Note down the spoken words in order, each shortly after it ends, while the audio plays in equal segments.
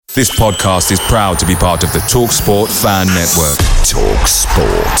This podcast is proud to be part of the TalkSport Fan Network.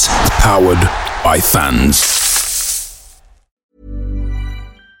 TalkSport. Powered by fans.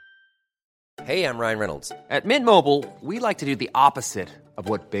 Hey, I'm Ryan Reynolds. At Mint Mobile, we like to do the opposite of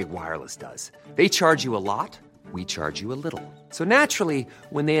what Big Wireless does. They charge you a lot, we charge you a little. So naturally,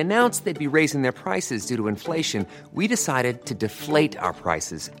 when they announced they'd be raising their prices due to inflation, we decided to deflate our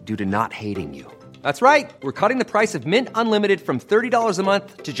prices due to not hating you. That's right. We're cutting the price of Mint Unlimited from $30 a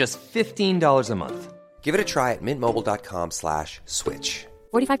month to just $15 a month. Give it a try at mintmobile.com/switch.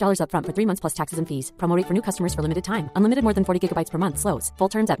 $45 up front for 3 months plus taxes and fees. Promo rate for new customers for limited time. Unlimited more than 40 gigabytes per month. Slows full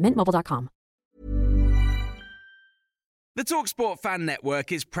terms at mintmobile.com. The TalkSport Fan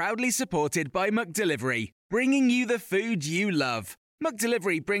Network is proudly supported by McDelivery, bringing you the food you love.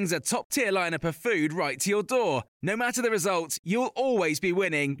 McDelivery brings a top-tier lineup of food right to your door. No matter the result, you'll always be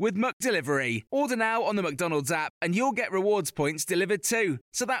winning with McDelivery. Order now on the McDonald's app and you'll get rewards points delivered too.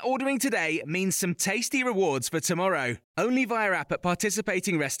 So that ordering today means some tasty rewards for tomorrow. Only via app at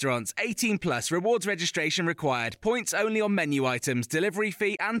participating restaurants. 18 plus. Rewards registration required. Points only on menu items. Delivery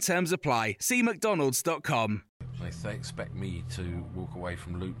fee and terms apply. See mcdonalds.com. If they expect me to walk away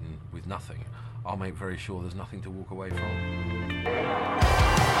from Luton with nothing, I'll make very sure there's nothing to walk away from.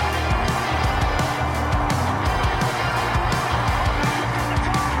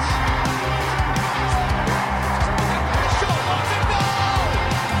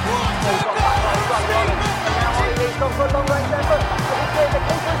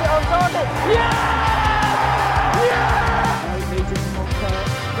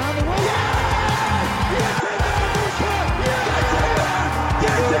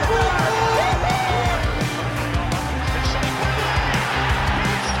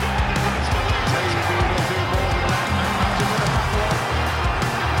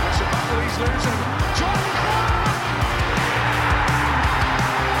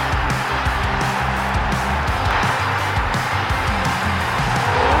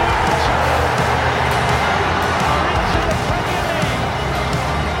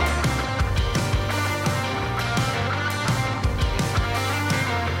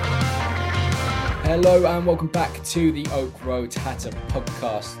 Hello and welcome back to the Oak Road Hatter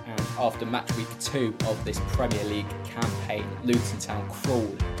podcast. And after match week 2 of this Premier League campaign, Luton Town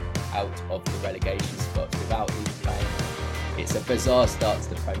crawled out of the relegation spots without even playing. It's a bizarre start to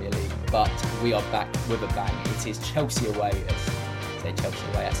the Premier League, but we are back with a bang. It is Chelsea away, Chelsea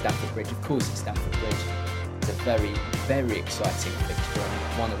away at Stamford Bridge. Of course, it's Stamford Bridge. It's a very, very exciting fixture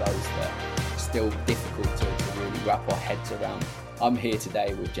and one of those that is still difficult to really wrap our heads around. I'm here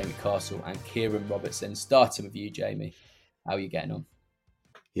today with Jamie Castle and Kieran Robertson. Starting with you, Jamie. How are you getting on?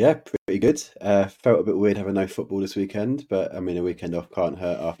 Yeah, pretty good. Felt a bit weird having no football this weekend, but I mean, a weekend off can't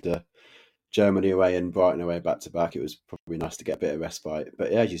hurt after Germany away and Brighton away back to back. It was probably nice to get a bit of respite.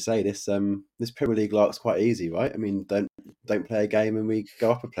 But yeah, as you say, this Premier League lark's quite easy, right? I mean, don't play a game and we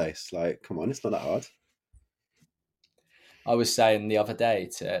go up a place. Like, come on, it's not that hard. I was saying the other day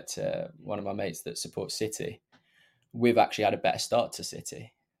to one of my mates that supports City, we've actually had a better start to City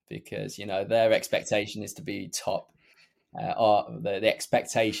because, you know, their expectation is to be top. The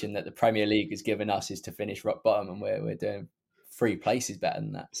expectation that the Premier League has given us is to finish rock bottom, and we're doing 3 places better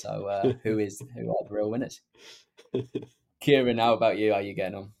than that. So who are the real winners? Kieran, how about you? How are you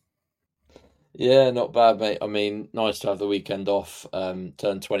getting on? Yeah, not bad, mate. I mean, nice to have the weekend off.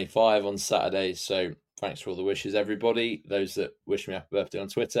 Turned 25 on Saturday, so thanks for all the wishes, everybody. Those that wish me happy birthday on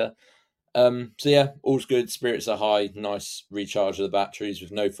Twitter. So yeah, all's good. Spirits are high. Nice recharge of the batteries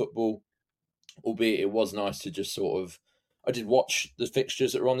with no football. Albeit it was nice to just sort of... I did watch the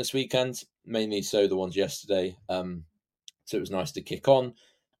fixtures that were on this weekend, mainly so the ones yesterday. So it was nice to kick on,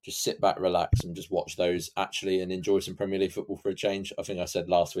 just sit back, relax, and just watch those actually and enjoy some Premier League football for a change. I think I said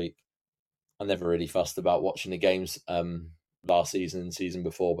last week, I never really fussed about watching the games last season and season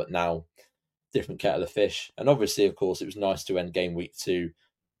before, but now, different kettle of fish. And obviously, of course, it was nice to end game week 2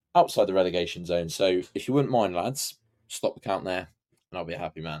 outside the relegation zone. So if you wouldn't mind, lads, stop the count there and I'll be a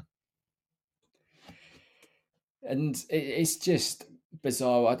happy man. And it's just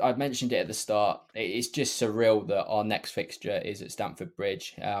bizarre. I mentioned it at the start. It's just surreal that our next fixture is at Stamford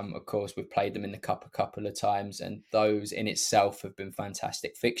Bridge. Of course, we've played them in the Cup a couple of times, and those in itself have been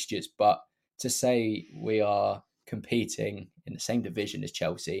fantastic fixtures. But to say we are competing in the same division as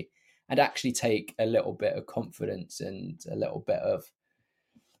Chelsea and actually take a little bit of confidence and a little bit of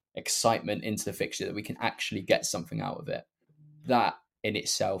excitement into the fixture that we can actually get something out of it, that in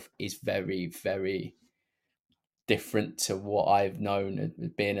itself is very, very different to what I've known as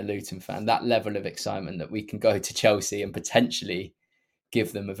being a Luton fan. That level of excitement that we can go to Chelsea and potentially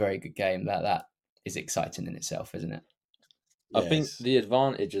give them a very good game, that is exciting in itself, isn't it? I think the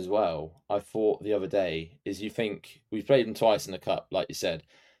advantage as well, I thought the other day, is you think we played them twice in the cup, like you said,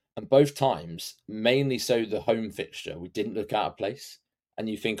 and both times, mainly so the home fixture, we didn't look out of place. And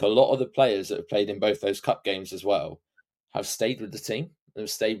you think a lot of the players that have played in both those cup games as well have stayed with the team, have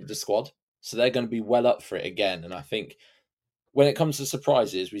stayed with the squad. So they're going to be well up for it again. And I think when it comes to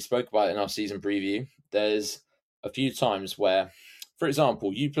surprises, we spoke about it in our season preview, there's a few times where, for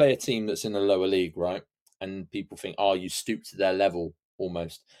example, you play a team that's in the lower league, right? And people think, oh, you stoop to their level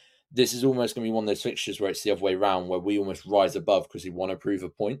almost. This is almost going to be one of those fixtures where it's the other way around, where we almost rise above because we want to prove a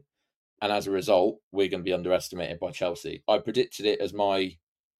point. And as a result, we're going to be underestimated by Chelsea. I predicted it as my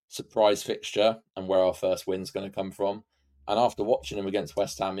surprise fixture and where our first win's going to come from. And after watching them against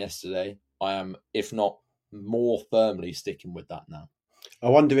West Ham yesterday, I am, if not more firmly, sticking with that now. I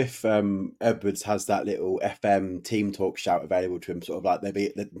wonder if Edwards has that little FM team talk shout available to him, sort of like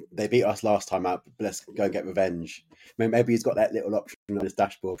they beat us last time out, but let's go and get revenge. I mean, maybe he's got that little option on his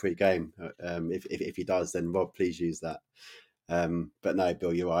dashboard pre-game. If he does, then Rob, please use that. But no,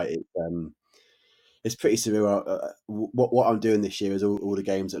 Bill, you're right. It's pretty surreal. What I'm doing this year is all the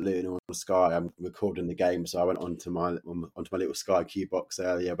games at Luton are on Sky. I'm recording the game, so I went onto my little Sky Q box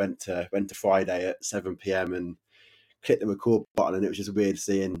earlier. Went to Friday at 7 p.m. and clicked the record button, and it was just weird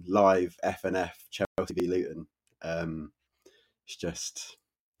seeing live FNF Chelsea v Luton. It's just,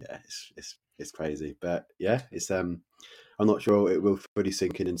 yeah, it's crazy. But yeah, it's I'm not sure it will fully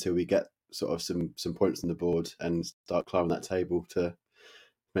sink in until we get sort of some points on the board and start climbing that table to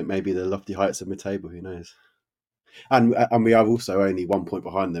maybe the lofty heights of mid-table. Who knows? And we are also only 1 point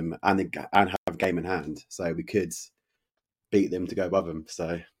behind them and have a game in hand, so we could beat them to go above them.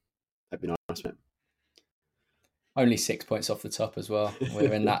 So that'd be nice, mate. Only 6 points off the top as well.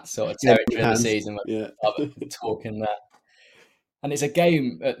 We're in that sort of territory of the season. We're talking that. And it's a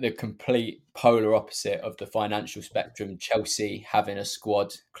game at the complete polar opposite of the financial spectrum. Chelsea having a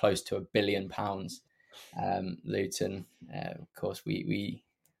squad close to £1 billion. Luton, of course, we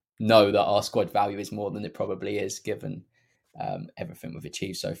know that our squad value is more than it probably is, given everything we've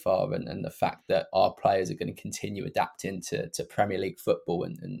achieved so far, and the fact that our players are going to continue adapting to Premier League football,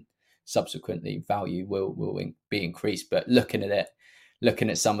 and subsequently value will be increased. But looking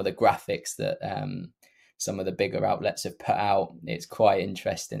at some of the graphics that some of the bigger outlets have put out, it's quite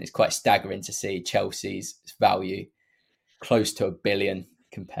interesting. It's quite staggering to see Chelsea's value close to £1 billion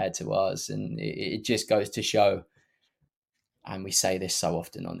compared to ours. And it just goes to show, and we say this so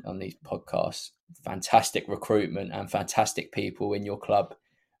often on these podcasts, fantastic recruitment and fantastic people in your club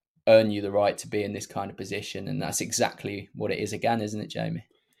earn you the right to be in this kind of position. And that's exactly what it is again, isn't it, Jamie?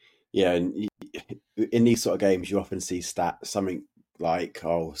 Yeah, and in these sort of games, you often see stats, something like,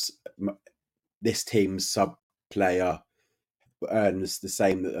 oh, this team's sub-player earns the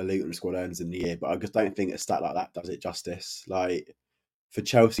same that a Luton squad earns in the year. But I just don't think a stat like that does it justice. Like, for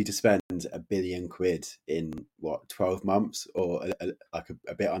Chelsea to spend £1 billion in, 12 months, or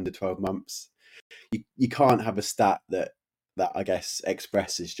a bit under 12 months, you can't have a stat that I guess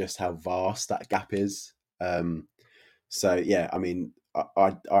expresses just how vast that gap is. So, yeah, I mean,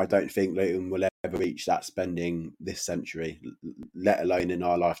 I don't think Luton will ever reach that spending this century, let alone in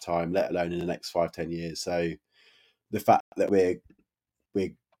our lifetime, let alone in the next 5-10 years. So the fact that we're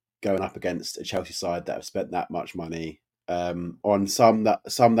going up against a Chelsea side that have spent that much money on some that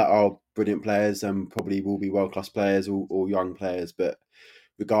are brilliant players and probably will be world-class players or young players, but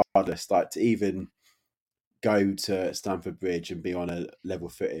regardless, like, to even go to Stamford Bridge and be on a level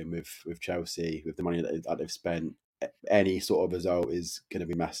footing with Chelsea, with the money that they've spent, any sort of result is going to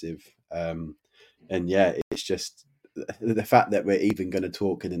be massive. And yeah, it's just the fact that we're even going to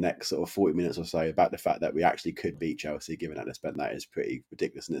talk in the next sort of 40 minutes or so about the fact that we actually could beat Chelsea, given that they spent that, is pretty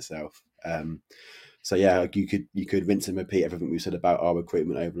ridiculous in itself. So yeah, you could rinse and repeat everything we've said about our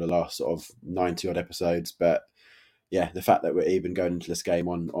recruitment over the last sort of 90 odd episodes, but yeah, the fact that we're even going into this game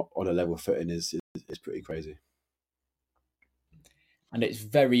on a level footing is pretty crazy. And it's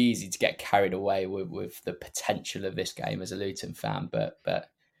very easy to get carried away with the potential of this game as a Luton fan. But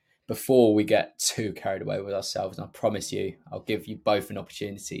before we get too carried away with ourselves, and I promise you, I'll give you both an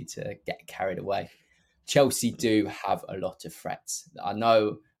opportunity to get carried away. Chelsea do have a lot of threats. I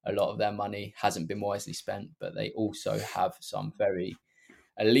know a lot of their money hasn't been wisely spent, but they also have some very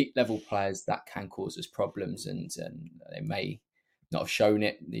elite level players that can cause us problems, and they may not have shown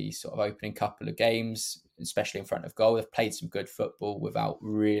it the sort of opening couple of games, especially in front of goal. They've played some good football without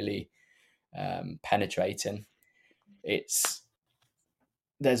really penetrating.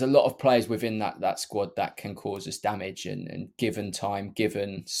 There's a lot of players within that squad that can cause us damage, and given time,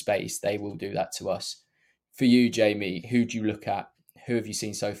 given space, they will do that to us. For you, Jamie, who do you look at? Who have you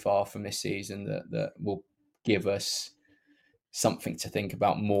seen so far from this season that will give us something to think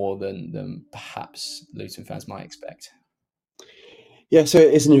about more than perhaps Luton fans might expect. Yeah, so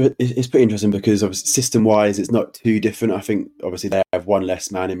it's pretty interesting because obviously system-wise, it's not too different. I think obviously they have one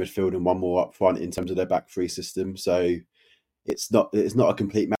less man in midfield and one more up front in terms of their back three system. So it's not a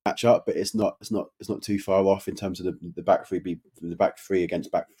complete match-up, but it's not too far off in terms of the back three against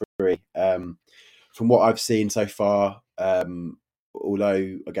back three. From what I've seen so far,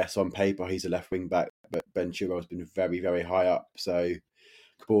 although I guess on paper he's a left wing back, but Ben Chilwell has been very, very high up. So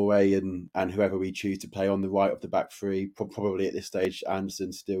Kabore and whoever we choose to play on the right of the back three, probably at this stage,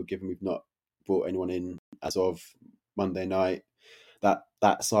 Anderson still, given we've not brought anyone in as of Monday night,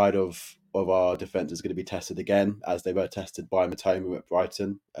 that side of our defence is going to be tested again, as they were tested by Matoma at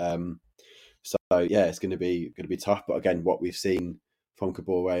Brighton. So yeah, it's going to be tough. But again, what we've seen from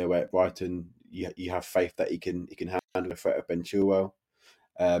Kabore away at Brighton, you have faith that he can handle the threat of Ben Chilwell.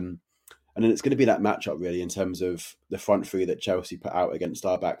 And then it's going to be that matchup really in terms of the front three that Chelsea put out against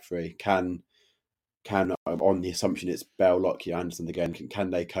our back three. Can on the assumption it's Bale, Lockyer, Anderson again, can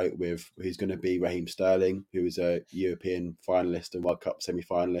they cope with who's going to be Raheem Sterling, who is a European finalist and World Cup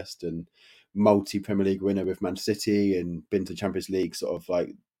semi-finalist and multi-Premier League winner with Man City and been to Champions League sort of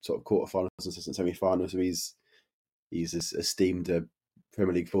quarterfinals and semi-finals. So he's as esteemed a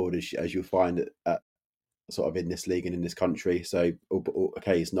Premier League forward as you'll find at sort of in this league and in this country. So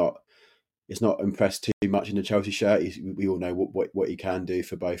okay, it's not impressed too much in the Chelsea shirt. We all know what he can do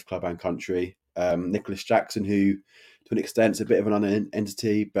for both club and country. Nicholas Jackson, who to an extent is a bit of an unknown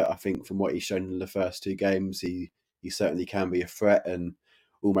entity, but I think from what he's shown in the first two games, he certainly can be a threat, and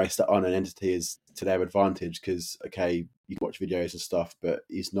almost that unknown entity is to their advantage because, okay, you can watch videos and stuff, but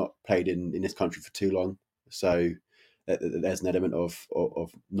he's not played in this country for too long. So there's an element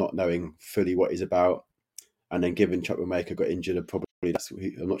of not knowing fully what he's about. And then given Chukwuemeka got injured, I'm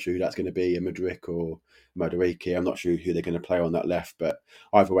not sure who that's going to be, a Mudryk or Madueke. I'm not sure who they're going to play on that left. But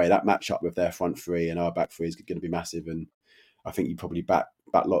either way, that matchup with their front three and our back three is going to be massive. And I think you probably back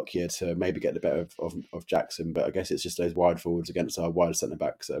Lockyer to maybe get the better of Jackson. But I guess it's just those wide forwards against our wide centre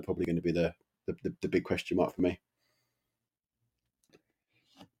backs that are probably going to be the big question mark for me.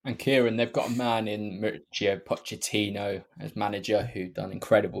 And Kieran, they've got a man in Mauricio Pochettino as manager who's done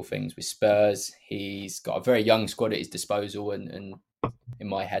incredible things with Spurs. He's got a very young squad at his disposal, and in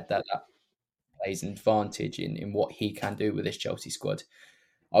my head that plays an advantage in what he can do with this Chelsea squad.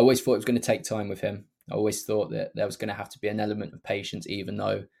 I always thought it was going to take time with him. I always thought that there was going to have to be an element of patience, even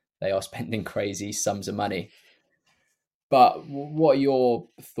though they are spending crazy sums of money. But what are your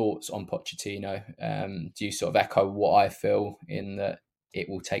thoughts on Pochettino? Do you sort of echo what I feel in that it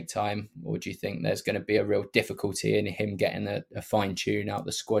will take time, or do you think there's going to be a real difficulty in him getting a fine tune out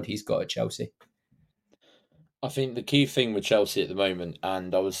the squad he's got at Chelsea? I think the key thing with Chelsea at the moment,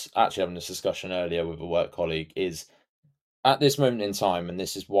 and I was actually having this discussion earlier with a work colleague, is at this moment in time, and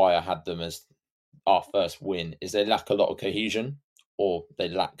this is why I had them as our first win, is they lack a lot of cohesion,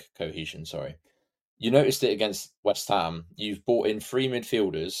 sorry. You noticed it against West Ham. You've brought in three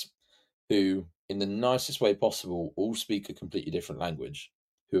midfielders who, in the nicest way possible, all speak a completely different language,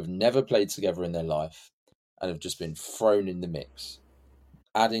 who have never played together in their life and have just been thrown in the mix.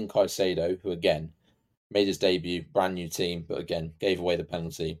 Adding Caicedo, who again made his debut, brand new team, but again gave away the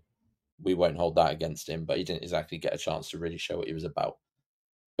penalty. We won't hold that against him, but he didn't exactly get a chance to really show what he was about.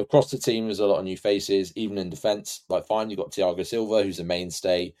 Across the team, there's a lot of new faces, even in defence. Like, fine, you've got Thiago Silva, who's a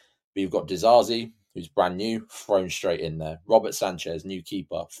mainstay, but you've got Disasi, who's brand new, thrown straight in there. Robert Sanchez, new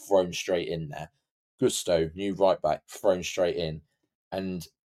keeper, thrown straight in there. Gusto, new right back, thrown straight in. And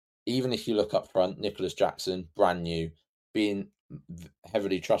even if you look up front, Nicholas Jackson, brand new, being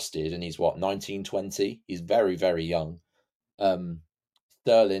heavily trusted, and he's 19, 20. He's very, very young.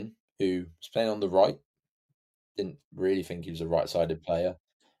 Sterling, who was playing on the right, didn't really think he was a right-sided player.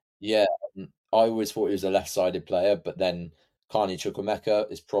 Yeah, I always thought he was a left-sided player, but then Carney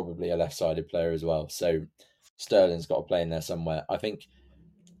Chukwuemeka is probably a left-sided player as well. So Sterling's got to play in there somewhere. I think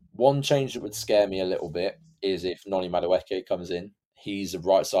one change that would scare me a little bit is if Noni Madueke comes in. He's a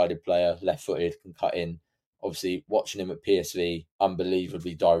right-sided player, left-footed, can cut in. Obviously, watching him at PSV,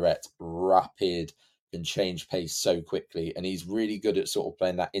 unbelievably direct, rapid, can change pace so quickly. And he's really good at sort of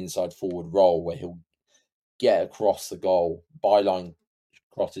playing that inside-forward role where he'll get across the goal. Byline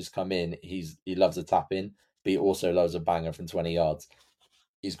crosses come in. He loves a tap in, but he also loves a banger from 20 yards.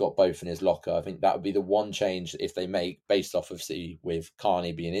 He's got both in his locker. I think that would be the one change if they make, based off of with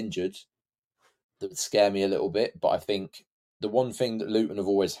Carney being injured, that would scare me a little bit. But I think the one thing that Luton have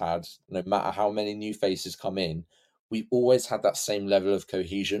always had, no matter how many new faces come in, we've always had that same level of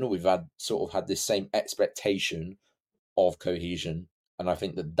cohesion, or we've had this same expectation of cohesion. And I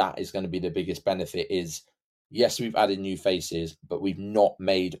think that is going to be the biggest benefit, is yes, we've added new faces, but we've not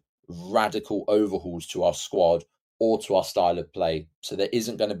made radical overhauls to our squad or to our style of play. So there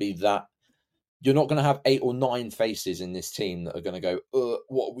isn't going to be that. You're not going to have 8 or 9 faces in this team that are going to go,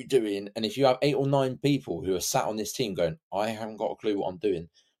 what are we doing? And if you have 8 or 9 people who are sat on this team going, I haven't got a clue what I'm doing.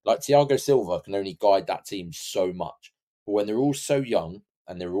 Like Thiago Silva can only guide that team so much. But when they're all so young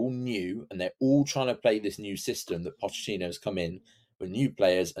and they're all new and they're all trying to play this new system that Pochettino has come in with new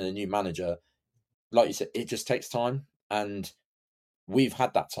players and a new manager, like you said, it just takes time. And we've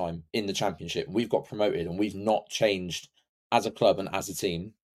had that time in the Championship. We've got promoted and we've not changed as a club and as a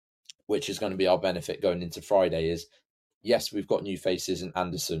team, which is going to be our benefit going into Friday. Is yes, we've got new faces in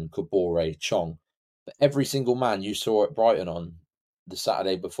Anderson, Kabore, Chong, but every single man you saw at Brighton on the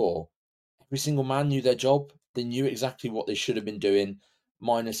Saturday before, every single man knew their job. They knew exactly what they should have been doing,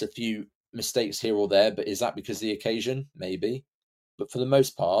 minus a few mistakes here or there. But is that because of the occasion? Maybe. But for the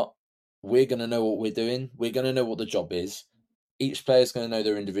most part, we're going to know what we're doing. We're going to know what the job is. Each player is going to know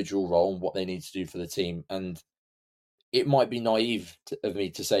their individual role and what they need to do for the team. And it might be naive of me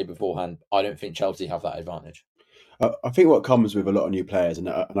to say beforehand, I don't think Chelsea have that advantage. I think what comes with a lot of new players, and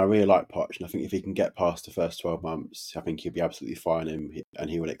I really like Poch, and I think if he can get past the first 12 months, I think he'll be absolutely fine and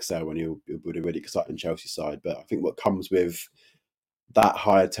he will excel and he'll be a really exciting Chelsea side. But I think what comes with that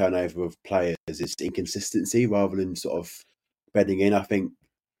higher turnover of players is inconsistency rather than sort of bedding in. I think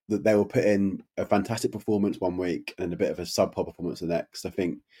that they will put in a fantastic performance one week and a bit of a subpar performance the next. I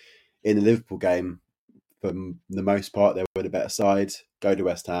think in the Liverpool game, for the most part, they were the better side. Go to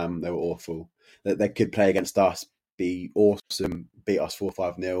West Ham, they were awful. They could play against us, be awesome, beat us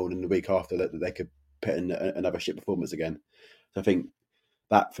 4-5-0, and the week after that they could put in another shit performance again. So I think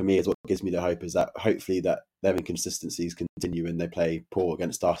that for me is what gives me the hope, is that hopefully that their inconsistencies continue and they play poor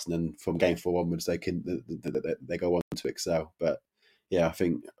against us, and then from game 4 onwards they go on to excel. But yeah, I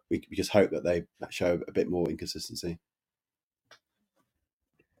think we just hope that they show a bit more inconsistency.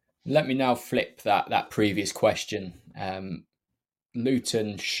 Let me now flip that previous question.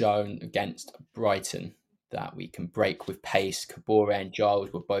 Luton shown against Brighton that we can break with pace. Kabore and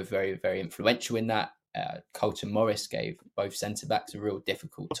Giles were both very, very influential in that. Colton Morris gave both centre-backs a real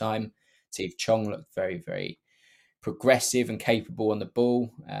difficult time. Steve Chong looked very, very progressive and capable on the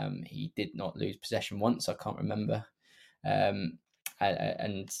ball. He did not lose possession once, I can't remember. And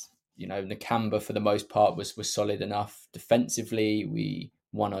you know, Nakamba for the most part was solid enough. Defensively, we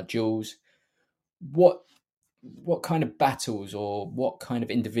won our duels. What kind of battles or what kind of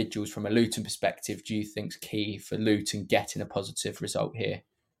individuals from a Luton perspective do you think is key for Luton getting a positive result here?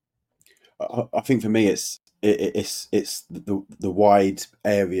 I think for me, it's the wide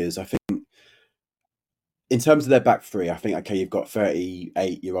areas. I think in terms of their back three, I think you've got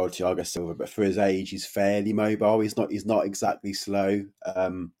 38-year-old Thiago Silva, but for his age, he's fairly mobile. He's not exactly slow.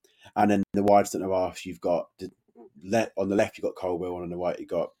 And then the wide centre halves, you've got on the left, you've got Colwill, and on the right, you've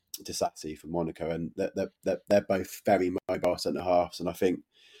got Disasi from Monaco, and they're both very mobile centre halves. And I think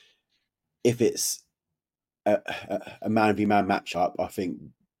if it's a man v man matchup, I think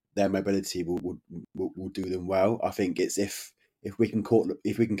their mobility will do them well. I think it's if we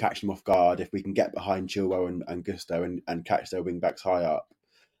can catch them off guard, if we can get behind Chilwell and Gusto and catch their wing backs high up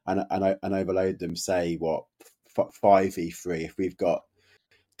and overload them, say 5v3, if we've got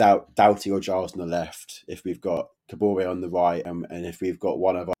Doughty or Giles on the left, if we've got Kabore on the right, and if we've got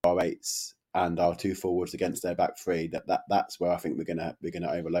one of our 8s and our 2 forwards against their back three, that's where I think we're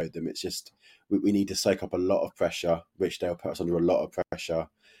gonna overload them. It's just we need to soak up a lot of pressure, which they'll put us under a lot of pressure,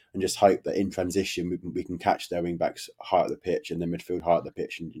 and just hope that in transition we can catch their wing backs high at the pitch and their midfield high at the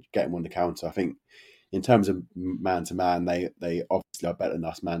pitch and get them on the counter. I think in terms of man to man, they obviously are better than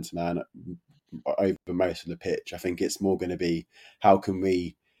us man to man over most of the pitch. I think it's more going to be how can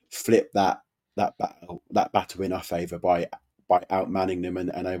we flip that battle in our favour by outmanning them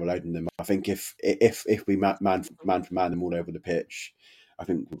and overloading them. I think if we man for man them all over the pitch, I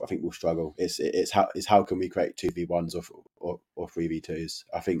think we'll struggle. It's how can we create 2v1s or 3v2s.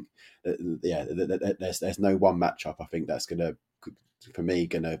 I think there's no one matchup. I think that's gonna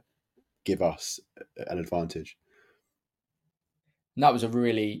give us an advantage. And that was a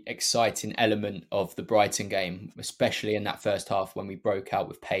really exciting element of the Brighton game, especially in that first half when we broke out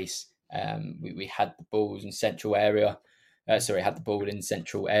with pace. We had the balls in central area. Had the ball in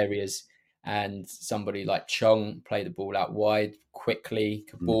central areas, and somebody like Chong played the ball out wide quickly.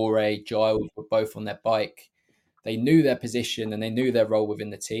 Kabore, Giles were both on their bike. They knew their position and they knew their role within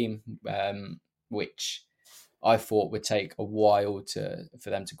the team, which I thought would take a while for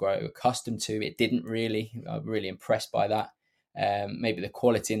them to grow accustomed to. It didn't really. I'm really impressed by that. Maybe the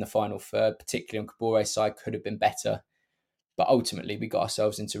quality in the final third, particularly on Kabore's side, could have been better. But ultimately, we got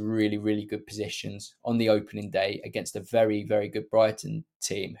ourselves into really, really good positions on the opening day against a very, very good Brighton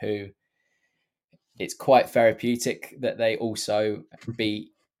team who it's quite therapeutic that they also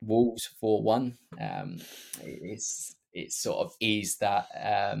beat Wolves 4-1. It's sort of eased that,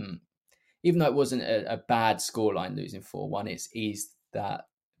 even though it wasn't a bad scoreline losing 4-1, it's eased that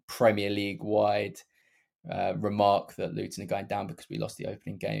Premier League wide remark that Luton are going down because we lost the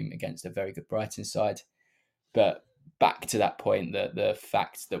opening game against a very good Brighton side. But back to that point, that the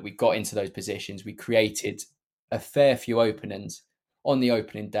fact that we got into those positions, we created a fair few openings on the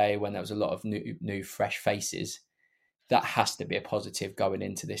opening day when there was a lot of new fresh faces. That has to be a positive going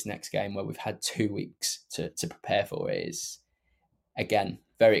into this next game where we've had 2 weeks to prepare for. It is, again,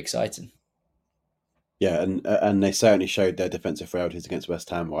 very exciting. Yeah, and they certainly showed their defensive frailties against West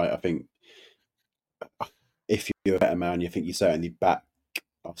Ham, right? I think if you're a better man, you think you certainly back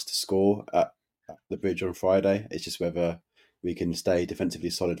us to score at the Bridge on Friday. It's just whether we can stay defensively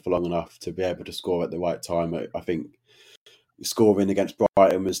solid for long enough to be able to score at the right time. I think scoring against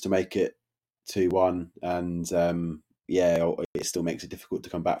Brighton was to make it 2-1, and it still makes it difficult to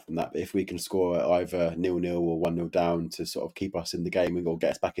come back from that. But if we can score at either 0-0 or 1-0 down to sort of keep us in the game or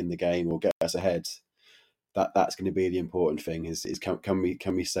get us back in the game or get us ahead, that's going to be the important thing. Is can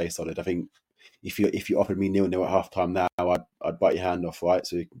we stay solid? I think if you offered me 0-0 at half time now, I'd bite your hand off, right?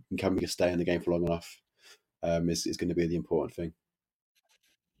 So can we just stay in the game for long enough? Is going to be the important thing.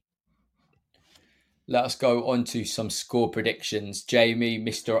 Let us go on to some score predictions. Jamie,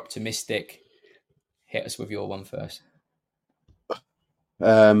 Mr. Optimistic, hit us with your one first.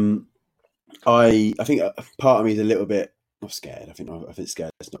 I think part of me is a little bit not scared. I think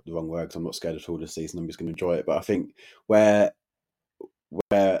scared is not the wrong word because I'm not scared at all this season. I'm just going to enjoy it. But I think where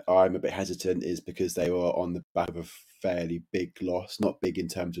I'm a bit hesitant is because they were on the back of a fairly big loss, not big in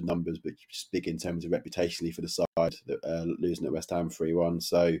terms of numbers, but just big in terms of reputationally for the side, losing at West Ham 3-1.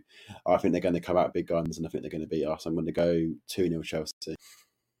 So I think they're going to come out big guns, and I think they're going to beat us. I'm going to go 2-0 Chelsea.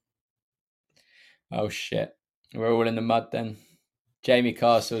 Oh shit, we're all in the mud then. Jamie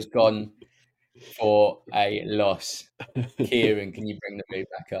Castle's gone for a loss. Kieran, can you bring the mood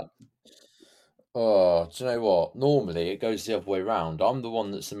back up? Oh, do you know what? Normally it goes the other way around. I'm the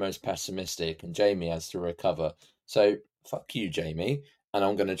one that's the most pessimistic and Jamie has to recover. So fuck you, Jamie. And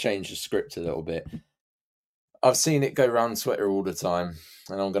I'm going to change the script a little bit. I've seen it go around Twitter all the time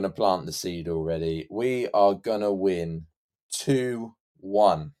and I'm going to plant the seed already. We are going to win 2-1.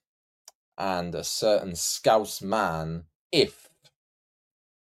 And a certain Scouse man, if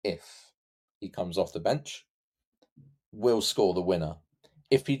he comes off the bench, will score the winner.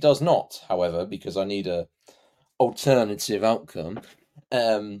 If he does not, however, because I need a alternative outcome,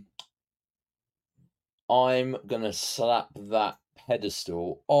 I'm going to slap that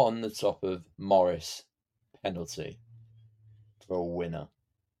pedestal on the top of Morris penalty for a winner.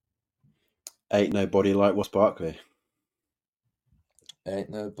 Ain't nobody like Ross Barkley. Ain't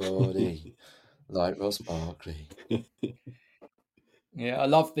nobody like Ross Barkley. Yeah, I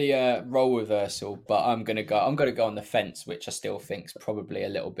love the role reversal, but I'm gonna go on the fence, which I still think is probably a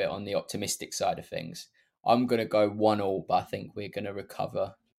little bit on the optimistic side of things. I'm gonna go 1-1, but I think we're gonna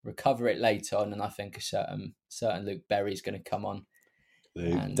recover it later on, and I think a certain Luke Berry's gonna come on.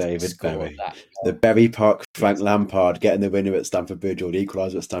 David Berry, the Berry Park Frank Lampard getting the winner at Stamford Bridge or the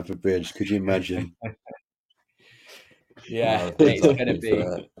equaliser at Stamford Bridge. Could you imagine? Yeah, it's gonna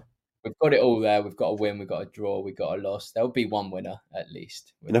be. We've got it all there. We've got a win. We've got a draw. We've got a loss. There'll be one winner at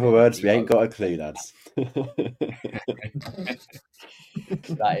least. In other words, we ain't got a clue, lads.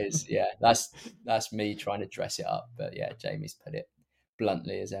 That's me trying to dress it up. But yeah, Jamie's put it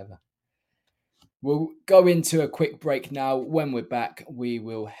bluntly as ever. We'll go into a quick break now. When we're back, we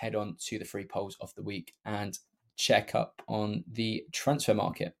will head on to the free polls of the week and check up on the transfer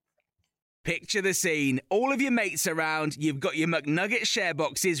market. Picture the scene. All of your mates around, you've got your McNugget share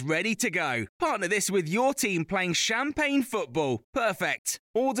boxes ready to go. Partner this with your team playing champagne football. Perfect.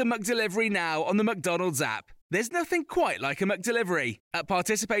 Order McDelivery now on the McDonald's app. There's nothing quite like a McDelivery. At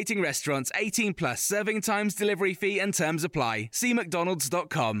participating restaurants, 18 plus, serving times, delivery fee and terms apply. See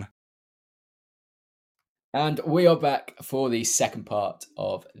mcdonalds.com. And we are back for the second part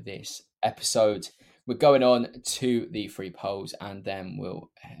of this episode. We're going on to the free polls and then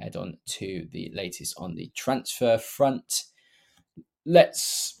we'll head on to the latest on the transfer front.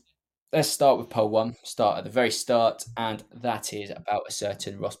 Let's start with poll 1, start at the very start, and that is about a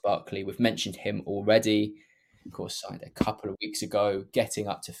certain Ross Barkley. We've mentioned him already. Of course, signed a couple of weeks ago, getting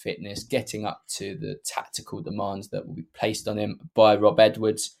up to fitness, getting up to the tactical demands that will be placed on him by Rob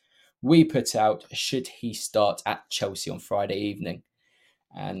Edwards. We put out, should he start at Chelsea on Friday evening?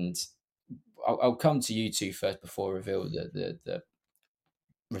 And I'll come to you two first before I reveal the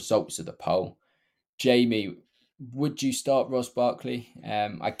results of the poll. Jamie, would you start Ross Barkley?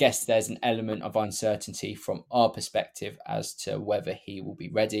 I guess there's an element of uncertainty from our perspective as to whether he will be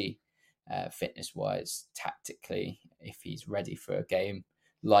ready, fitness-wise, tactically, if he's ready for a game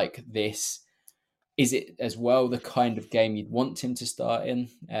like this. Is it as well the kind of game you'd want him to start in?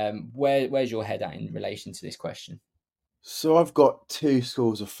 Where's your head at in relation to this question? So I've got two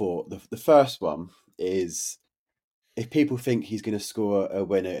schools of thought. The first one is, if people think he's going to score a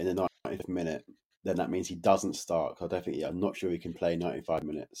winner in the 90th minute, then that means he doesn't start. I'm not sure he can play 95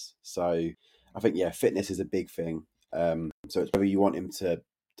 minutes. So I think, fitness is a big thing. So it's whether you want him to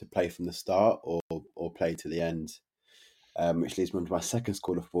play from the start or play to the end, which leads me on to my second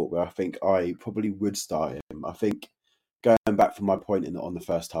school of thought, where I think I probably would start him. I think, going back from my point on the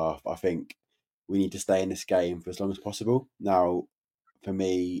first half, I think we need to stay in this game for as long as possible. Now, for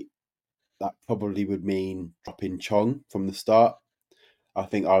me, that probably would mean dropping Chong from the start. I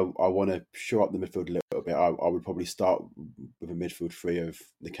think I want to shore up the midfield a little bit. I would probably start with a midfield three of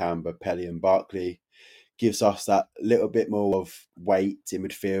Nakamba, Pelly and Barkley. Gives us that little bit more of weight in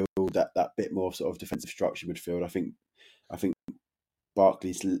midfield, that bit more sort of defensive structure midfield. I think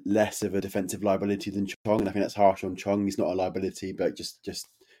Barkley's less of a defensive liability than Chong, and I think that's harsh on Chong. He's not a liability, but just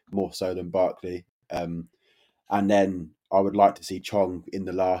more so than Barkley. And then I would like to see Chong in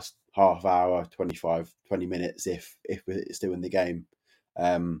the last half hour, 20 minutes, if we're still in the game.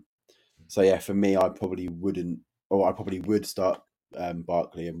 For me, I probably would start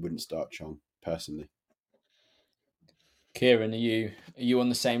Barkley and wouldn't start Chong personally. Kieran, are you on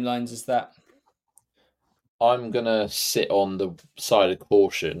the same lines as that? I'm going to sit on the side of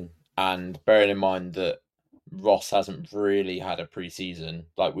caution, and bearing in mind that Ross hasn't really had a pre-season.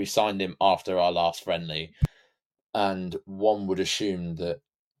 Like, we signed him after our last friendly, and one would assume that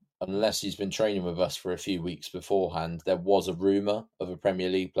unless he's been training with us for a few weeks beforehand, there was a rumour of a Premier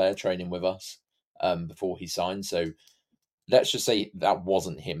League player training with us before he signed. So let's just say that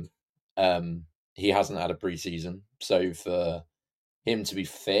wasn't him. He hasn't had a pre-season. So for him to be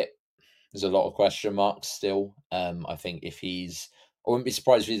fit, there's a lot of question marks still. I think I wouldn't be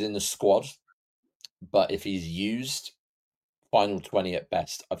surprised if he's in the squad, but if he's used, final 20 at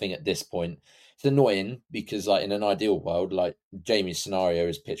best. I think at this point, it's annoying because, like, in an ideal world, like, Jamie's scenario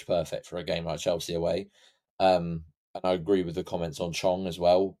is pitch perfect for a game like Chelsea away. And I agree with the comments on Chong as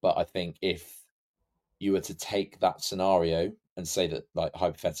well. But I think if you were to take that scenario and say that, like,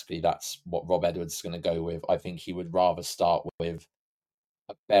 hypothetically, that's what Rob Edwards is going to go with, I think he would rather start with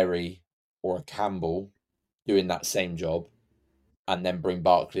a Berry or a Campbell doing that same job and then bring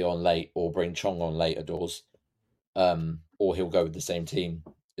Barkley on late or bring Chong on later doors. Or he'll go with the same team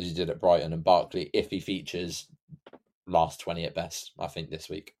as he did at Brighton, and Barkley, if he features, last 20 at best, I think, this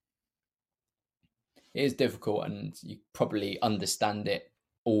week. It is difficult, and you probably understand it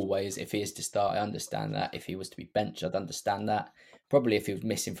always. If he is to start, I understand that. If he was to be benched, I'd understand that. Probably if he was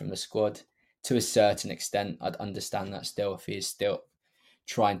missing from the squad, to a certain extent, I'd understand that still. If he is still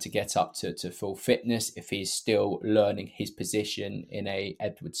trying to get up to full fitness, if he's still learning his position in a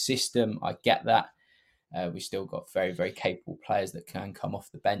Edwards system, I get that. We've still got very, very capable players that can come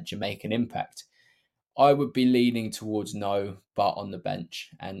off the bench and make an impact. I would be leaning towards no, but on the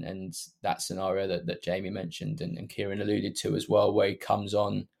bench. And that scenario that Jamie mentioned and Kieran alluded to as well, where he comes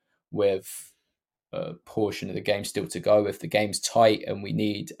on with a portion of the game still to go. If the game's tight and we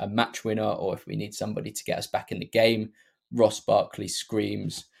need a match winner, or if we need somebody to get us back in the game, Ross Barkley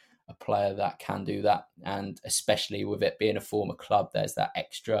screams a player that can do that. And especially with it being a former club, there's that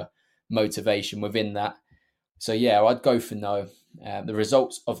extra motivation within that. So yeah, I'd go for no. The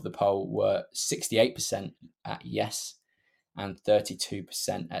results of the poll were 68% at yes and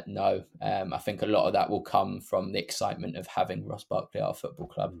 32% at no. I think a lot of that will come from the excitement of having Ross Barkley at our football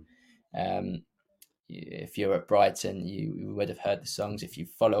club. If you're at Brighton, you would have heard the songs. If you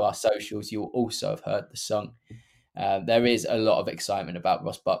follow our socials, you'll also have heard the song. There is a lot of excitement about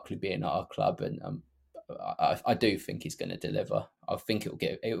Ross Barkley being at our club, and I do think he's going to deliver. I think it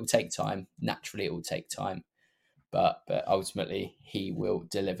will take time. Naturally, it will take time. But ultimately, he will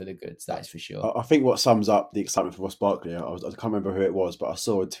deliver the goods. That is for sure. I think what sums up the excitement for Ross Barkley, I can't remember who it was, but I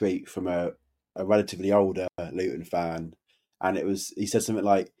saw a tweet from a relatively older Luton fan, and he said something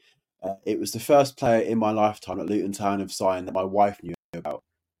like, "It was the first player in my lifetime that Luton Town have signed that my wife knew about."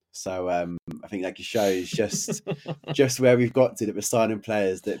 So I think that shows just where we've got to, that we're signing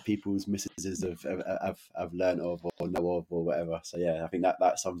players that people's missuses have learnt of or know of or whatever. So yeah, I think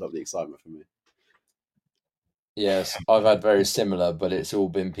that sums up the excitement for me. Yes, I've had very similar, but it's all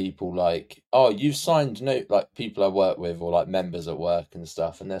been people like, oh, you've signed no, like people I work with or like members at work and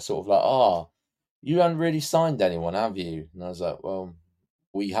stuff, and they're sort of like, oh, you haven't really signed anyone, have you? And I was like, well,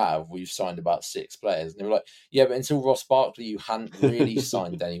 we have. We've signed about 6 players. And they were like, yeah, but until Ross Barkley, you hadn't really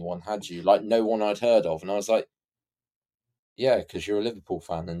signed anyone, had you? Like no one I'd heard of. And I was like, yeah, because you're a Liverpool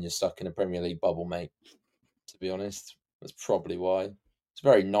fan and you're stuck in a Premier League bubble, mate. To be honest, that's probably why. It's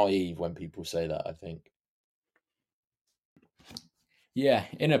very naive when people say that, I think. Yeah,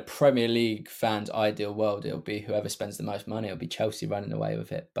 in a Premier League fan's ideal world, it'll be whoever spends the most money. It'll be Chelsea running away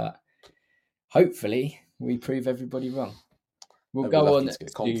with it. But hopefully, we prove everybody wrong. We'll go on to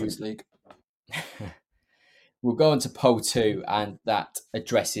Conference League. We'll go on to poll 2, and that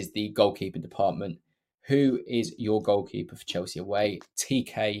addresses the goalkeeping department. Who is your goalkeeper for Chelsea away,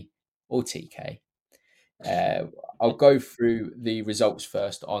 TK or TK? I'll go through the results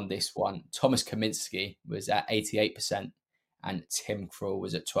first on this one. Thomas Kaminski was at 88%. And Tim Krul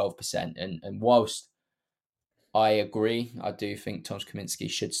was at 12%. And whilst I agree, I do think Thomas Kaminski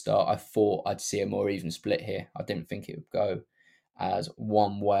should start. I thought I'd see a more even split here. I didn't think it would go as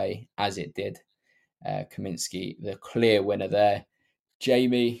one way as it did. Kaminski, the clear winner there.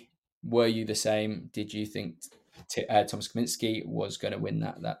 Jamie, were you the same? Did you think Thomas Kaminski was going to win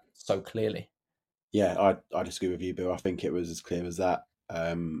that so clearly? Yeah, I disagree with you, Bill. I think it was as clear as that.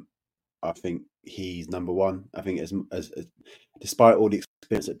 I think he's number one. I think as despite all the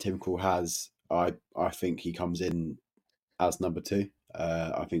experience that Tim Krul has, I think he comes in as number 2.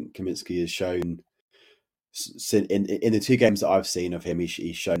 I think Kaminski has shown in the 2 games that I've seen of him,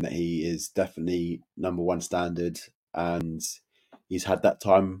 he's shown that he is definitely number 1 standard, and he's had that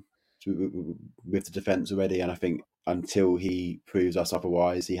time with the defence already. And I think until he proves us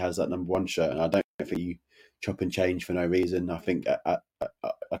otherwise, he has that number 1 shirt. And I don't think you chop and change for no reason. I think, like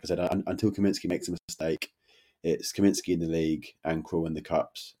I said, until Kaminski makes a mistake, it's Kaminski in the league and Krul in the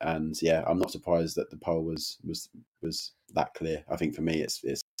cups. And yeah, I'm not surprised that the poll was that clear. I think for me, it's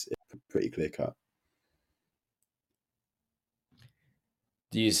pretty clear cut.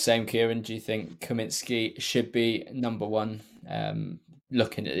 Do you use the same, Kieran? Do you think Kaminski should be number 1?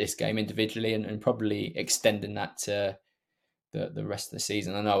 Looking at this game individually and probably extending that to the rest of the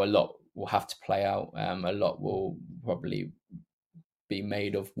season. I know a lot will have to play out. A lot will probably be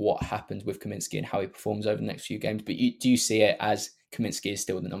made of what happens with Kaminski and how he performs over the next few games. But do you see it as Kaminski is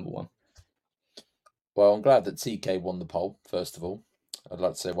still the number 1? Well, I'm glad that TK won the poll, first of all. I'd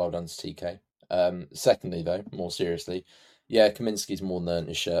like to say well done to TK. Secondly, though, more seriously, yeah, Kaminski's more than earned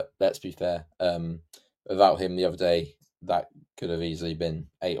his shirt. Let's be fair. Without him the other day, that could have easily been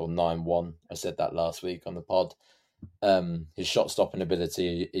 8 or 9-1. I said that last week on the pod. His shot stopping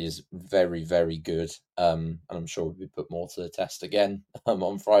ability is very, very good. And I'm sure we'll be put more to the test again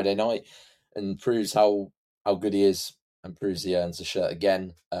on Friday night, and proves how good he is and proves he earns the shirt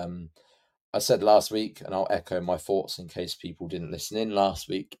again. I said last week, and I'll echo my thoughts in case people didn't listen in last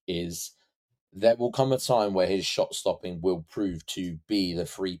week, is there will come a time where his shot stopping will prove to be the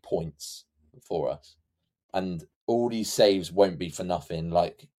 3 points for us. And all these saves won't be for nothing.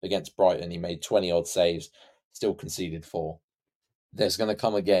 Like against Brighton, he made 20 odd saves, still conceded 4. There's going to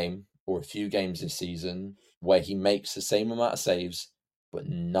come a game or a few games this season where he makes the same amount of saves, but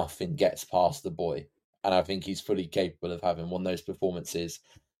nothing gets past the boy. And I think he's fully capable of having one of those performances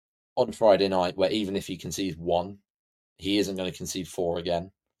on Friday night where even if he concedes 1, he isn't going to concede 4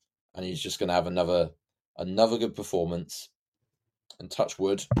 again. And he's just going to have another good performance. And touch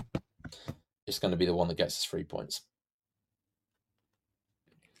wood, it's going to be the one that gets us 3 points.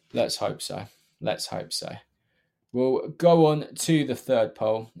 Let's hope so. We'll go on to the third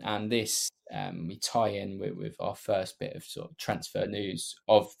poll, and this we tie in with our first bit of sort of transfer news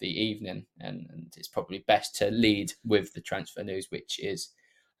of the evening, and it's probably best to lead with the transfer news, which is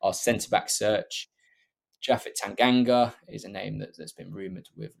our centre-back search. Japhet Tanganga is a name that's been rumoured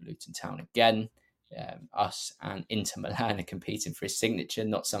with Luton Town again. Us and Inter Milan are competing for his signature,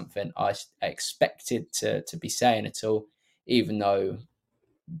 not something I expected to be saying at all, even though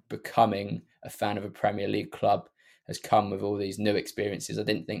becoming a fan of a Premier League club has come with all these new experiences. I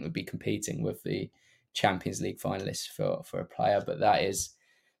didn't think we'd be competing with the Champions League finalists for a player, but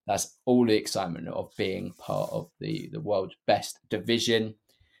that's all the excitement of being part of the world's best division.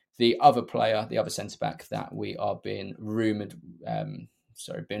 The other player, the other centre-back that we are being rumoured,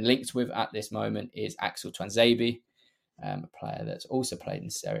 being linked with at this moment is Axel Tuanzebe, a player that's also played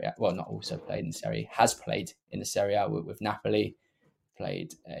in Serie A. Well, not also played in Serie A, has played in the Serie A with Napoli,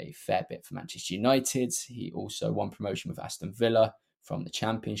 played a fair bit for Manchester United. He also won promotion with Aston Villa from the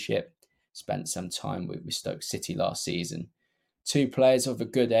Championship, spent some time with Stoke City last season. 2 players of a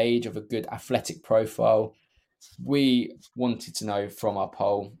good age, of a good athletic profile. we wanted to know from our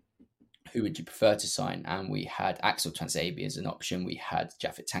poll, who would you prefer to sign? And we had Axel Tuanzebe as an option. We had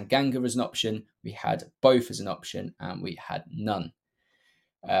Japhet Tanganga as an option. We had both as an option, and we had none.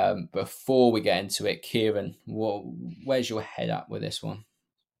 Before we get into it, Kieran, where's your head at with this one?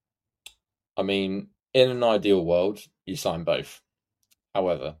 I mean, in an ideal world, you sign both.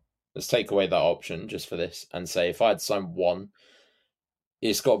 However, let's take away that option just for this and say if I had to sign one,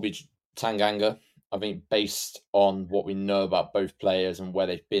 it's got to be Tanganga. I think based on what we know about both players and where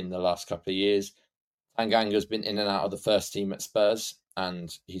they've been the last couple of years, Tanganga's been in and out of the first team at Spurs,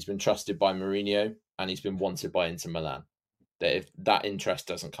 and he's been trusted by Mourinho, and he's been wanted by Inter Milan. If that interest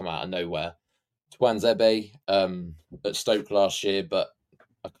doesn't come out of nowhere, Tuanzebe at Stoke last year, but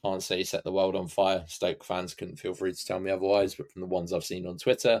I can't say he set the world on fire. Stoke fans couldn't feel free to tell me otherwise, but from the ones I've seen on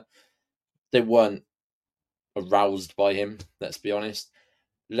Twitter, they weren't aroused by him, let's be honest.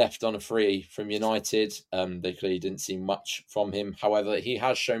 Left on a free from United, they clearly didn't see much from him. However, he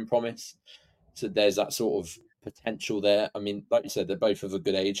has shown promise, so there's that sort of potential there. I mean, like you said, they're both of a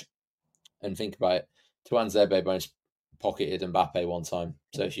good age, and think about it, Tuanzebe both pocketed Mbappe one time,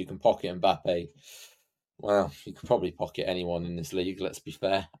 so if you can pocket Mbappe, well, you could probably pocket anyone in this league, let's be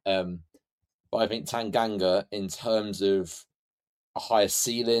fair. But I think Tanganga, in terms of a higher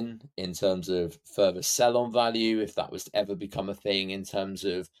ceiling, in terms of further sell-on value, if that was to ever become a thing, in terms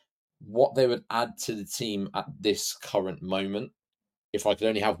of what they would add to the team at this current moment, if I could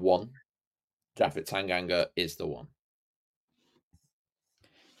only have one, Japhet Tanganga is the one.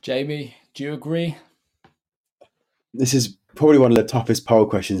 Jamie, do you agree? This is probably one of the toughest poll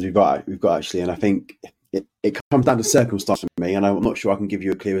questions we've got actually, and I think it comes down to circumstance for me, and I'm not sure I can give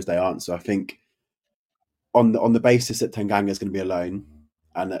you a clear as day answer. I think on the basis that Tanganga is going to be a loan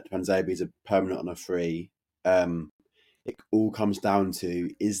and that Tuanzebe is a permanent on a free, it all comes down to,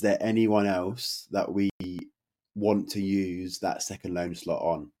 is there anyone else that we want to use that second loan slot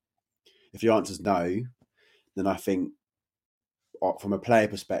on? If the answer is no, then I think from a player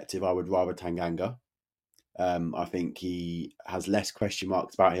perspective, I would rather Tanganga. I think he has less question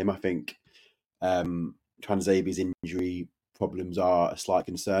marks about him. I think Tuanzebe's injury problems are a slight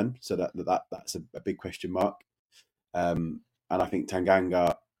concern, so that's a big question mark. And I think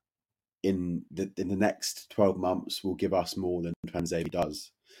Tanganga in the next 12 months will give us more than Tuanzebe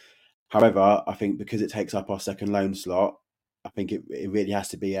does. However, I think because it takes up our second loan slot, I think it really has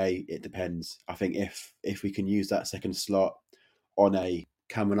to be it depends. I think if we can use that second slot on a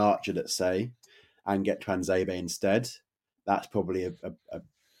Cameron Archer, let's say, and get Tuanzebe instead, that's probably a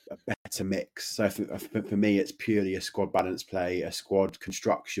better mix. So for me, it's purely a squad balance play, a squad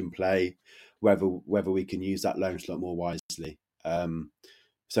construction play, whether we can use that loan slot more wisely.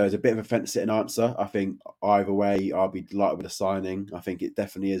 So it's a bit of a fence-sitting answer. I think either way, I'll be delighted with the signing. I think it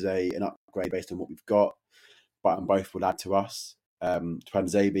definitely is an upgrade based on what we've got, but both would add to us.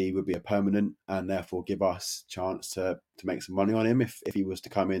 Tuanzebe would be a permanent and therefore give us a chance to make some money on him if he was to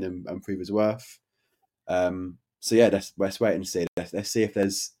come in and prove his worth. So yeah, let's wait and see. Let's see if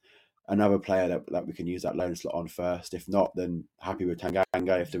there's another player that we can use that loan slot on first. If not, then happy with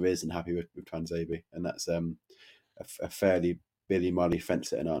Tanganga. If there is, then happy with Tuanzebe. And that's a fairly Billy Mully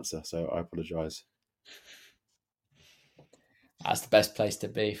fence-sitting answer, so I apologise. That's the best place to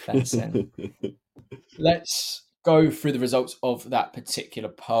be, fencing. Let's go through the results of that particular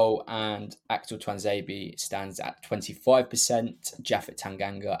poll, and Axel Tuanzebe stands at 25%, Japhet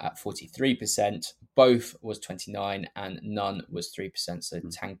Tanganga at 43%, both was 29%, and none was 3%. So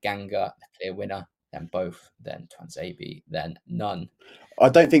Tanganga, the clear winner, then both, then Tuanzebe, then none. I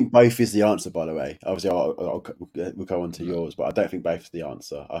don't think both is the answer, by the way. Obviously, we'll go on to yours, but I don't think both is the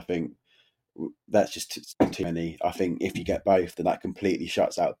answer. I think that's just too many. I think if you get both, then that completely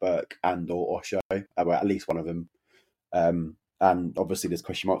shuts out Burke and or Osho, well, at least one of them. And obviously there's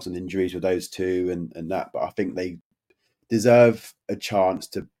question marks on injuries with those two and that, but I think they deserve a chance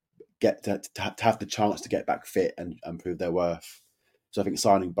to get to have the chance to get back fit and prove their worth. So I think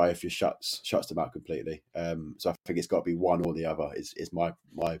signing both just shuts them out completely. So I think it's got to be one or the other is my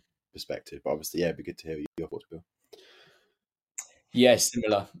perspective. But obviously, yeah, it'd be good to hear your thoughts, Bill. Yeah,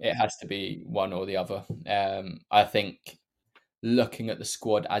 similar. It has to be one or the other. I think looking at the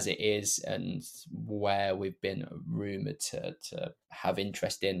squad as it is and where we've been rumoured to have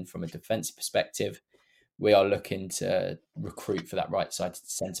interest in from a defensive perspective, we are looking to recruit for that right side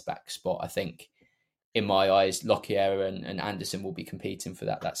centre-back spot. I think, in my eyes, Lockyer and Anderson will be competing for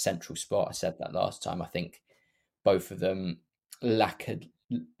that central spot. I said that last time. I think both of them lack an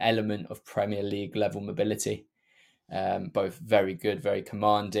element of Premier League level mobility. Both very good, very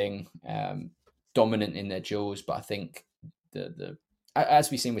commanding, dominant in their duels, but I think the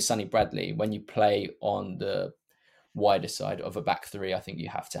as we've seen with Sonny Bradley, when you play on the wider side of a back three, I think you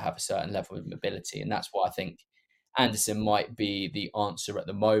have to have a certain level of mobility. And that's why I think Anderson might be the answer at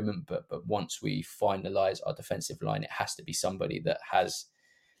the moment. But once we finalise our defensive line, it has to be somebody that has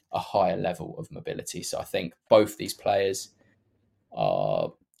a higher level of mobility. So I think both these players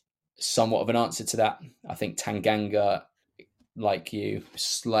are somewhat of an answer to that. I think Tanganga, like you,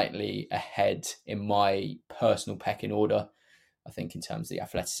 slightly ahead in my personal pecking order. I think in terms of the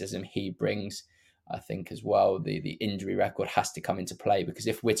athleticism he brings, I think as well the injury record has to come into play, because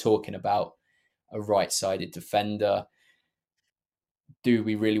if we're talking about a right-sided defender, do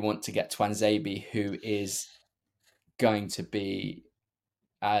we really want to get Tuanzebe, who is going to be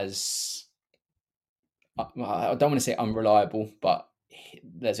as, I don't want to say unreliable, but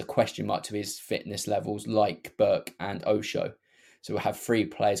there's a question mark to his fitness levels, like Burke and Osho. So we'll have 3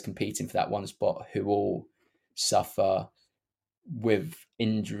 players competing for that one spot who all suffer with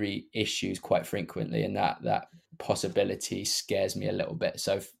injury issues quite frequently, and that possibility scares me a little bit.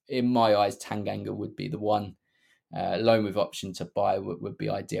 So in my eyes, Tanganga would be the one. Loan with option to buy would be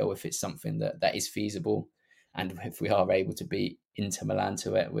ideal if it's something that is feasible, and if we are able to beat Inter Milan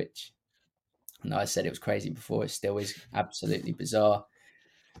to it, which I know I said it was crazy before, it still is absolutely bizarre.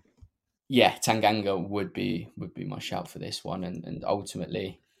 Yeah, Tanganga would be my shout for this one, and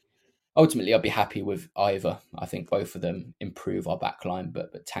ultimately I'd be happy with either. I think both of them improve our backline,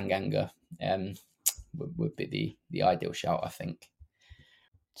 but Tanganga would be the ideal shout, I think.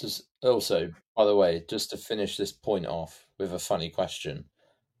 Just also, by the way, just to finish this point off with a funny question,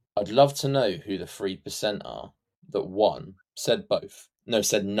 I'd love to know who the 3% are that said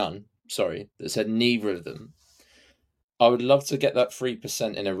none, that said neither of them. I would love to get that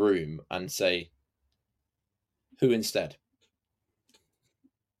 3% in a room and say, who instead?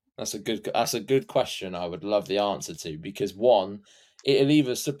 That's a good question. I would love the answer to, because one, it'll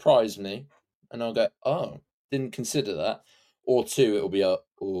either surprise me and I'll go, oh, didn't consider that, or two, it'll be I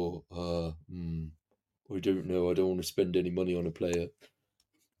don't know. I don't want to spend any money on a player.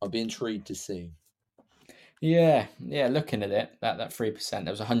 I'll be intrigued to see. Yeah. Looking at it, that 3%,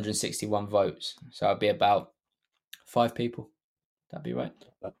 there was 161 votes, so I'd be about 5 people. That'd be right.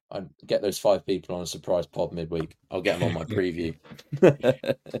 I'd get those 5 people on a surprise pod midweek. I'll get them on my preview.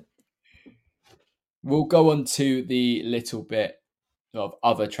 We'll go on to the little bit of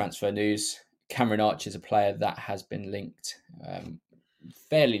other transfer news. Cameron Archer is a player that has been linked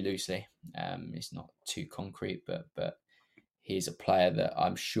fairly loosely. It's not too concrete, but he's a player that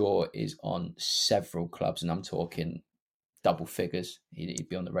I'm sure is on several clubs, and I'm talking double figures. He'd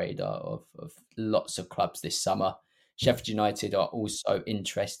be on the radar of lots of clubs this summer. Sheffield United are also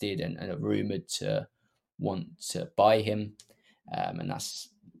interested and are rumoured to want to buy him. And that's,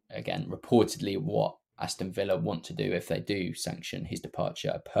 again, reportedly what Aston Villa want to do if they do sanction his departure,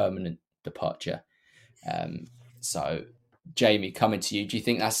 a permanent departure. So, Jamie, coming to you, do you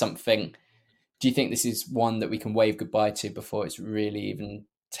think that's something? Do you think this is one that we can wave goodbye to before it's really even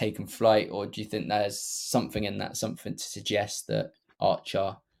taken flight? Or do you think there's something in that, something to suggest that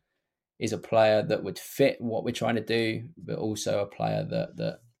Archer is a player that would fit what we're trying to do, but also a player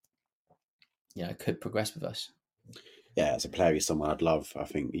that could progress with us? Yeah, as a player, he's someone I'd love. I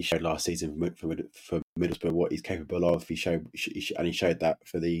think he showed last season for Middlesbrough what he's capable of. He showed that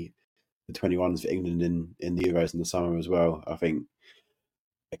for the 21s for England in the Euros in the summer as well. I think,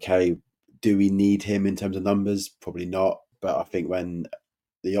 okay, do we need him in terms of numbers? Probably not. But I think when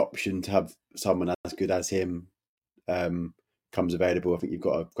the option to have someone as good as him comes available, I think you've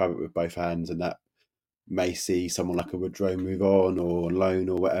got to grab it with both hands, and that may see someone like a Woodrow move on or on loan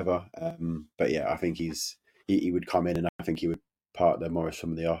or whatever. But yeah, I think he would come in, and I think he would partner Morris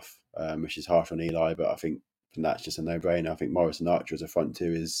from the off, which is harsh on Eli, but I think that's just a no-brainer. I think Morris and Archer as a front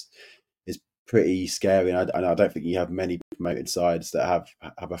two is pretty scary, and I don't think you have many promoted sides that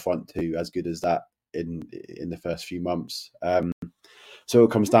have a front two as good as that in the first few months. So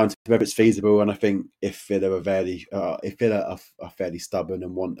it comes down to whether it's feasible, and I think if Villa are fairly stubborn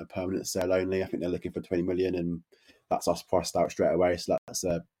and want a permanent sale only, I think they're looking for 20 million, and that's us priced out straight away. So that's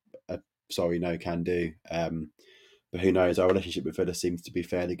a sorry, no can do. But who knows? Our relationship with Villa seems to be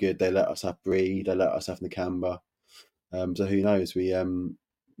fairly good. They let us have Bree, they let us have Nakamba. So who knows? We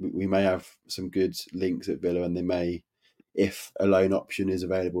may have some good links at Villa, and they may, if a loan option is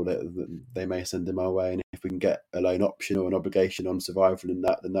available, they may send them our way. And if we can get a loan option or an obligation on survival in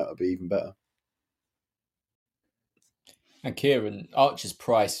that, then that would be even better. And Kieran, Archer's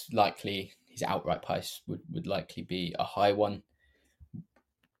price, likely his outright price would likely be a high one.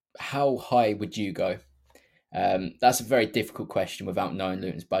 How high would you go? That's a very difficult question without knowing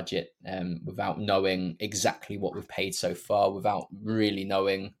Luton's budget, without knowing exactly what we've paid so far, without really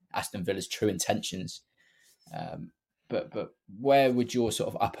knowing Aston Villa's true intentions. But where would your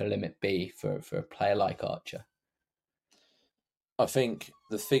sort of upper limit be for a player like Archer? I think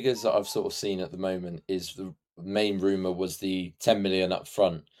the figures that I've sort of seen at the moment is the main rumour was the 10 million up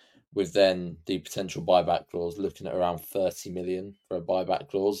front, with then the potential buyback clause, looking at around 30 million for a buyback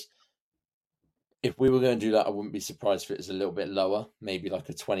clause. If we were going to do that, I wouldn't be surprised if it was a little bit lower, maybe like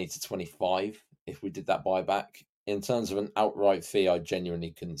a 20 to 25 if we did that buyback. In terms of an outright fee, I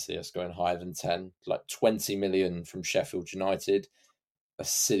genuinely couldn't see us going higher than 10. Like 20 million from Sheffield United,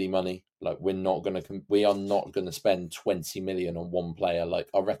 that's silly money. Like we are not going to spend 20 million on one player. Like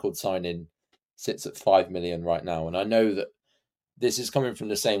our record signing sits at 5 million right now. And I know that this is coming from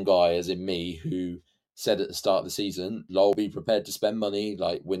the same guy as in me, who said at the start of the season, "Lol, be prepared to spend money.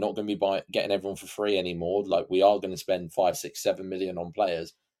 Like we're not going to be getting everyone for free anymore. Like we are going to spend 5, 6, 7 million on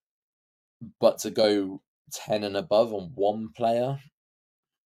players." But to go 10 and above on one player,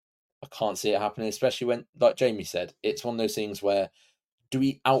 I can't see it happening, especially when, like Jamie said, it's one of those things where, do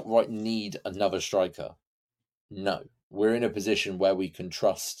we outright need another striker? No. We're in a position where we can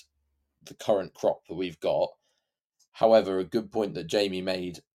trust the current crop that we've got. However, a good point that Jamie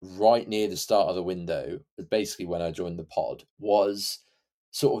made right near the start of the window, basically when I joined the pod, was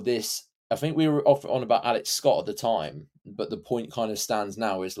sort of this. I think we were off on about Alex Scott at the time, but the point kind of stands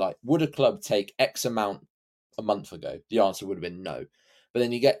now is like, would a club take X amount a month ago? The answer would have been no. But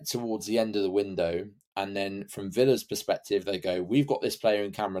then you get towards the end of the window, and then from Villa's perspective, they go, we've got this player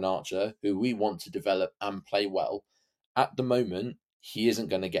in Cameron Archer who we want to develop and play well. At the moment, he isn't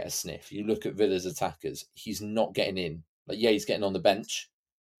going to get a sniff. You look at Villa's attackers, he's not getting in. Like, yeah, he's getting on the bench,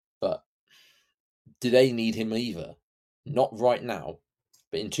 but do they need him either? Not right now.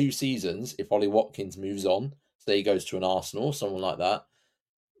 But in 2 seasons, if Ollie Watkins moves on, say he goes to an Arsenal or someone like that,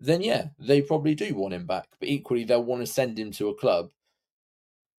 then yeah, they probably do want him back. But equally, they'll want to send him to a club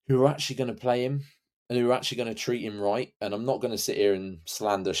who are actually going to play him and who are actually going to treat him right. And I'm not going to sit here and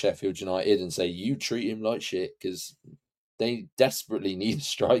slander Sheffield United and say, you treat him like shit, because they desperately need a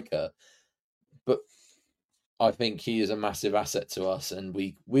striker. But I think he is a massive asset to us, and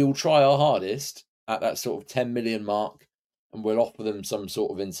we will try our hardest at that sort of 10 million mark, and we'll offer them some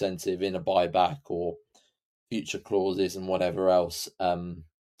sort of incentive in a buyback or future clauses and whatever else.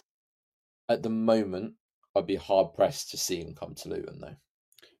 At the moment, I'd be hard-pressed to see him come to Luton, though.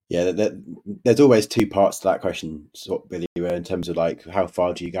 Yeah, there's always 2 parts to that question, sort of, Billy, in terms of like how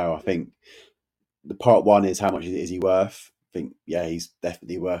far do you go? I think the part 1 is how much is he worth? I think, yeah, he's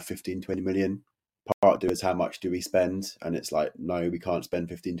definitely worth 15, 20 million. Part 2 is how much do we spend? And it's like, no, we can't spend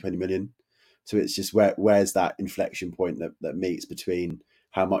 15, 20 million. So it's just where's that inflection point that meets between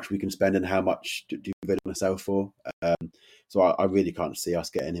how much we can spend and how much do we really want to sell for? So I really can't see us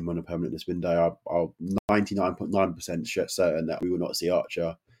getting him on a permanent this window. I'm 99.9% certain that we will not see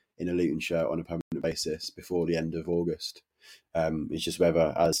Archer in a Luton shirt on a permanent basis before the end of August. It's just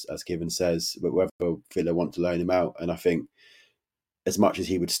whether, as Kevin says, whether Villa want to loan him out. And I think as much as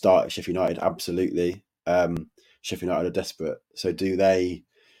he would start at Sheffield United, absolutely, Sheffield United are desperate. So do they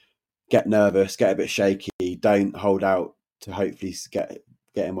get nervous, get a bit shaky, don't hold out to hopefully get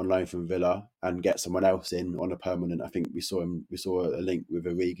him on loan from Villa and get someone else in on a permanent? I think we saw a link with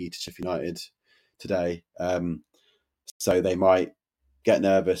Origi to Sheffield United today. So they might get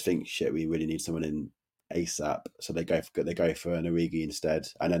nervous, think, shit, we really need someone in ASAP. So they go for an Origi instead.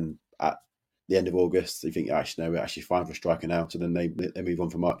 And then at the end of August, they think, actually, no, we're actually fine for a striker now. So then they move on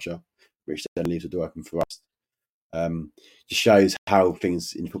from Archer, which then leaves the door open for us. Just shows how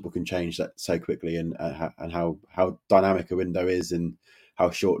things in football can change that so quickly, and how dynamic a window is, and how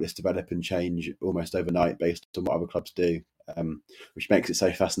shortlists develop and change almost overnight based on what other clubs do, which makes it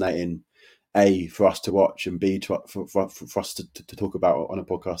so fascinating, A, for us to watch, and B, for us to talk about on a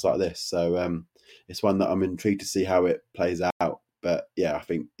podcast like this. So it's one that I'm intrigued to see how it plays out. But yeah, I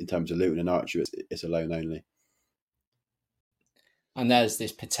think in terms of Luton and Archer, it's a loan only. And there's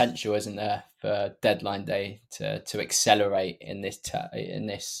this potential, isn't there, for deadline day to accelerate in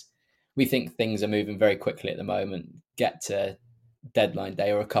this. We think things are moving very quickly at the moment. Get to deadline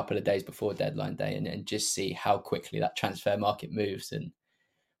day or a couple of days before deadline day, and just see how quickly that transfer market moves. And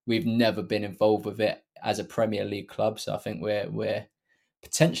we've never been involved with it as a Premier League club, so I think we're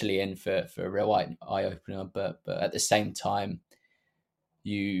potentially in for a real eye opener. But at the same time,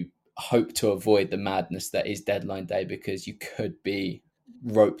 you hope to avoid the madness that is deadline day, because you could be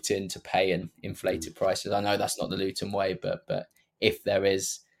roped into paying inflated prices. I know that's not the Luton way, but if there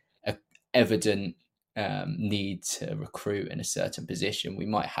is a evident need to recruit in a certain position, we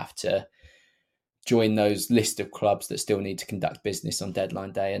might have to join those list of clubs that still need to conduct business on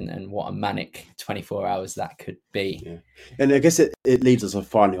deadline day, and what a manic 24 hours that could be. Yeah. And I guess it leads us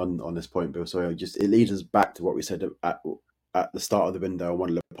finally on this point, Bill. So it leads us back to what we said at the start of the window on one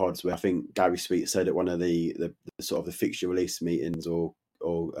of the pods, where I think Gary Sweet said at one of the sort of the fixture release meetings or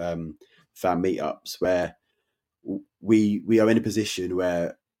fan meetups, where we are in a position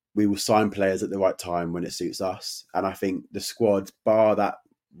where we will sign players at the right time when it suits us. And I think the squad, bar that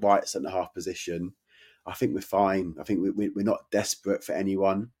right centre half position, I think we're fine. I think we're not desperate for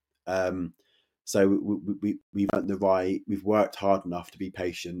anyone. So we've earned the right. We've worked hard enough to be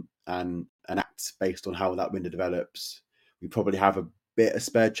patient and act based on how that window develops. We probably have a bit of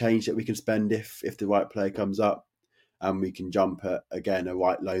spare change that we can spend if the right player comes up, and we can jump at again a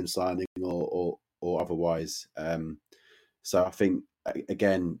right loan signing or otherwise. So I think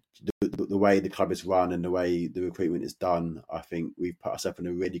again the way the club is run and the way the recruitment is done, I think we've put ourselves in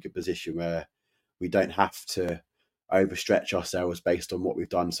a really good position where we don't have to overstretch ourselves based on what we've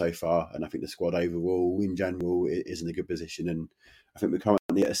done so far. And I think the squad overall, in general, is in a good position. And I think we're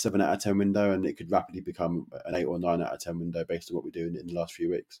currently at a 7 out of 10 window, and it could rapidly become an 8 or 9 out of 10 window based on what we're doing in the last few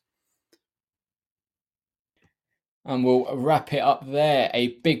weeks. And we'll wrap it up there.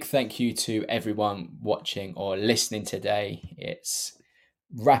 A big thank you to everyone watching or listening today. It's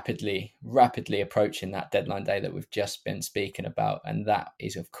rapidly approaching that deadline day that we've just been speaking about, and that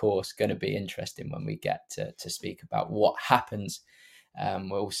is of course going to be interesting when we get to speak about what happens.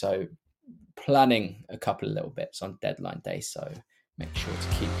 We're also planning a couple of little bits on deadline day, so make sure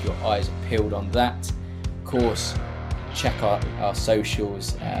to keep your eyes peeled on that. Of course, check our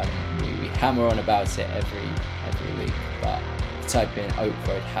socials. We hammer on about it every week, but type in Oak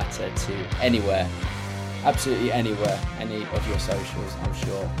Road Hatter to anywhere, absolutely anywhere, any of your socials, I'm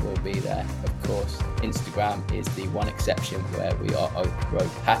sure we'll be there. Of course, Instagram is the one exception where we are Oak Road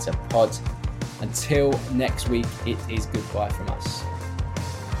Hatter Pod. Until next week, it is goodbye from us.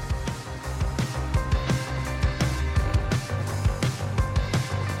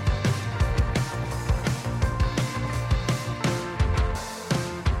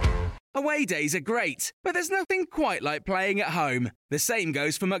 Away days are great, but there's nothing quite like playing at home. The same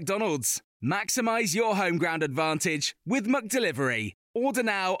goes for McDonald's. Maximise your home ground advantage with McDelivery. Order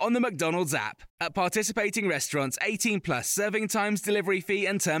now on the McDonald's app. At participating restaurants, 18 plus, serving times, delivery fee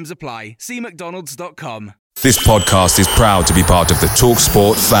and terms apply. See mcdonalds.com. This podcast is proud to be part of the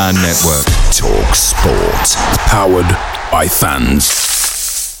TalkSport Fan Network. TalkSport. Powered by fans.